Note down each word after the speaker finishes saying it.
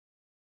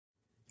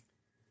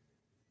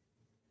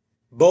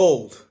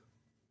bold,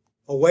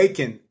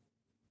 awaken,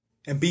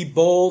 and be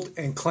bold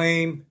and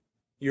claim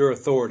your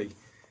authority.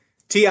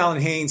 T.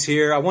 Allen Haynes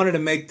here. I wanted to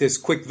make this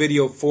quick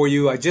video for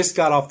you. I just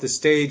got off the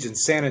stage in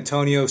San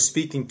Antonio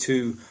speaking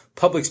to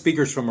public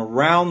speakers from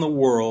around the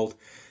world,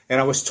 and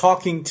I was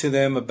talking to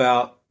them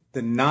about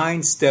the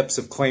 9 steps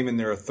of claiming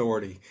their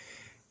authority.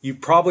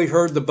 You've probably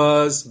heard the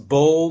buzz.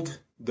 Bold,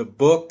 the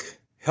book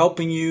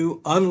helping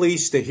you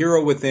unleash the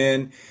hero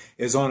within,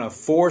 is on a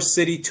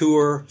 4-city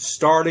tour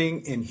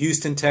starting in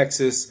Houston,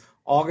 Texas,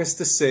 August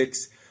the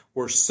 6th.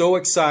 We're so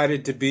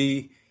excited to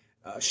be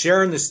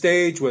sharing the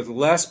stage with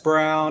Les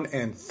Brown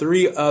and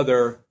 3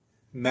 other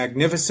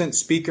magnificent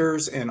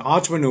speakers and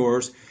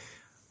entrepreneurs,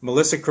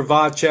 Melissa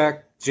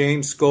Kravacek,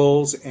 James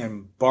Scholes,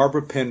 and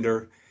Barbara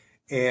Pender.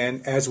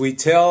 And as we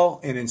tell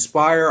and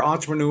inspire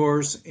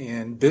entrepreneurs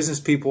and business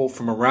people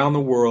from around the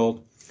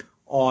world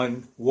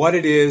on what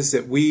it is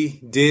that we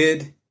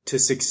did to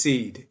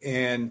succeed.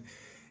 And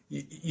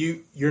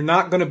you're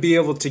not going to be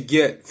able to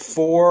get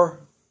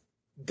 4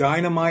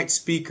 dynamite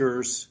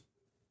speakers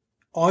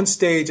on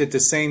stage at the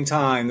same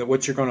time that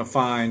what you're going to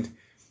find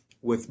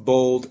with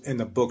Bold and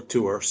the book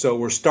tour. So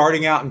we're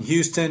starting out in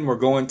Houston. We're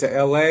going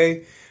to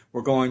LA.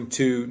 We're going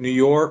to New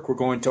York. We're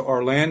going to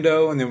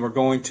Orlando. And then we're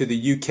going to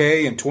the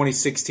UK in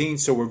 2016.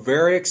 So we're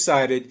very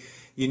excited.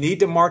 You need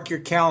to mark your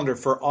calendar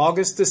for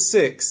August the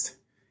 6th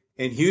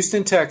in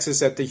Houston,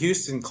 Texas at the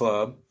Houston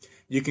Club.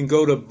 You can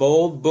go to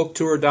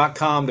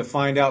boldbooktour.com to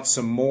find out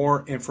some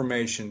more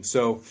information.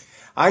 So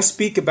I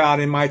speak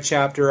about in my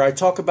chapter, I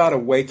talk about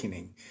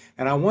awakening.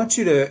 And I want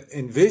you to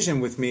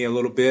envision with me a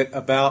little bit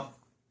about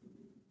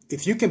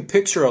if you can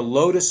picture a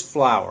lotus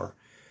flower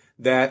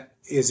that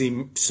is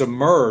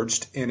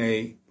submerged in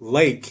a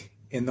lake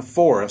in the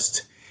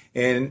forest,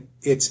 and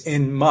it's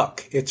in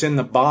muck. It's in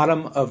the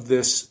bottom of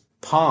this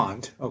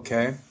pond,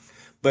 okay?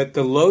 But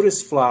the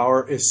lotus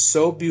flower is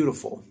so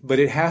beautiful, but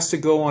it has to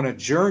go on a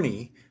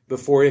journey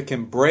before it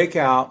can break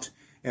out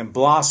and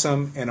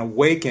blossom and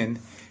awaken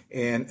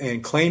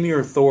and claim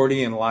your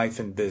authority in life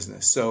and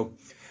business. So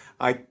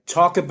I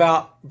talk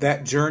about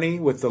that journey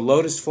with the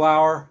lotus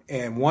flower,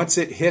 and once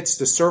it hits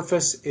the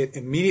surface, it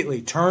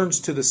immediately turns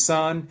to the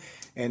sun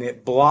and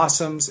it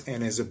blossoms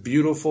and is a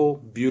beautiful,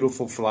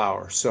 beautiful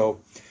flower.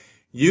 So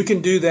you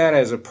can do that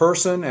as a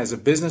person, as a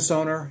business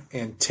owner,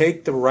 and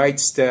take the right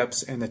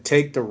steps and to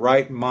take the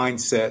right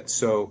mindset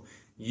so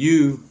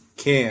you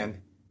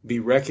can be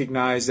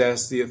recognized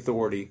as the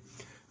authority.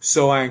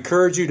 So I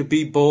encourage you to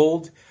be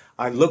bold.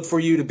 I look for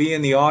you to be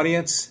in the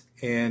audience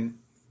and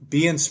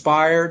be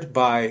inspired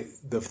by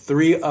the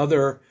 3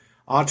 other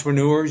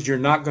entrepreneurs. You're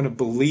not going to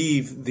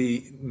believe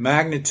the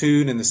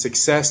magnitude and the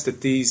success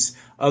that these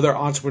other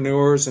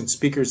entrepreneurs and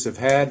speakers have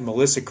had.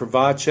 Melissa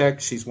Kravacek,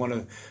 she's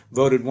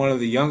voted one of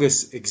the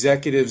youngest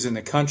executives in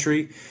the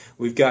country.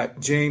 We've got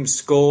James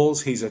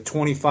Scholes. He's a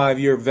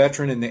 25-year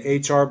veteran in the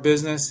HR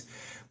business.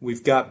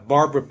 We've got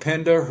Barbara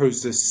Pender,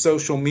 who's the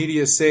social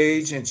media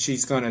sage, and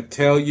she's going to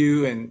tell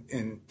you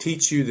and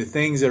teach you the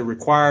things that are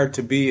required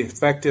to be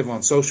effective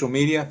on social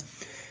media.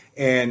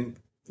 And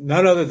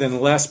none other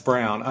than Les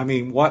Brown. I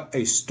mean, what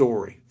a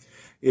story.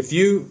 If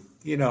you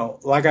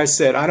like I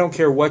said, I don't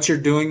care what you're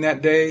doing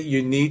that day,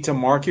 you need to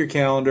mark your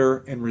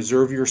calendar and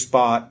reserve your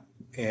spot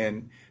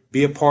and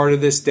be a part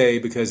of this day,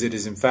 because it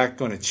is in fact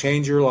going to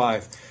change your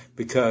life,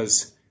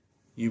 because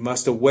you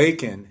must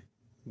awaken,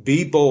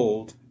 be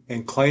bold,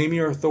 and claim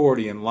your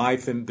authority in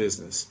life and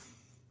business.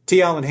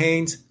 T. Allen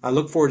Haynes, I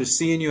look forward to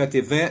seeing you at the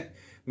event.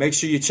 Make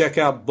sure you check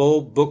out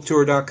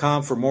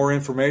boldbooktour.com for more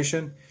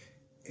information,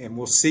 and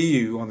we'll see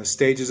you on the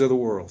stages of the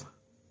world.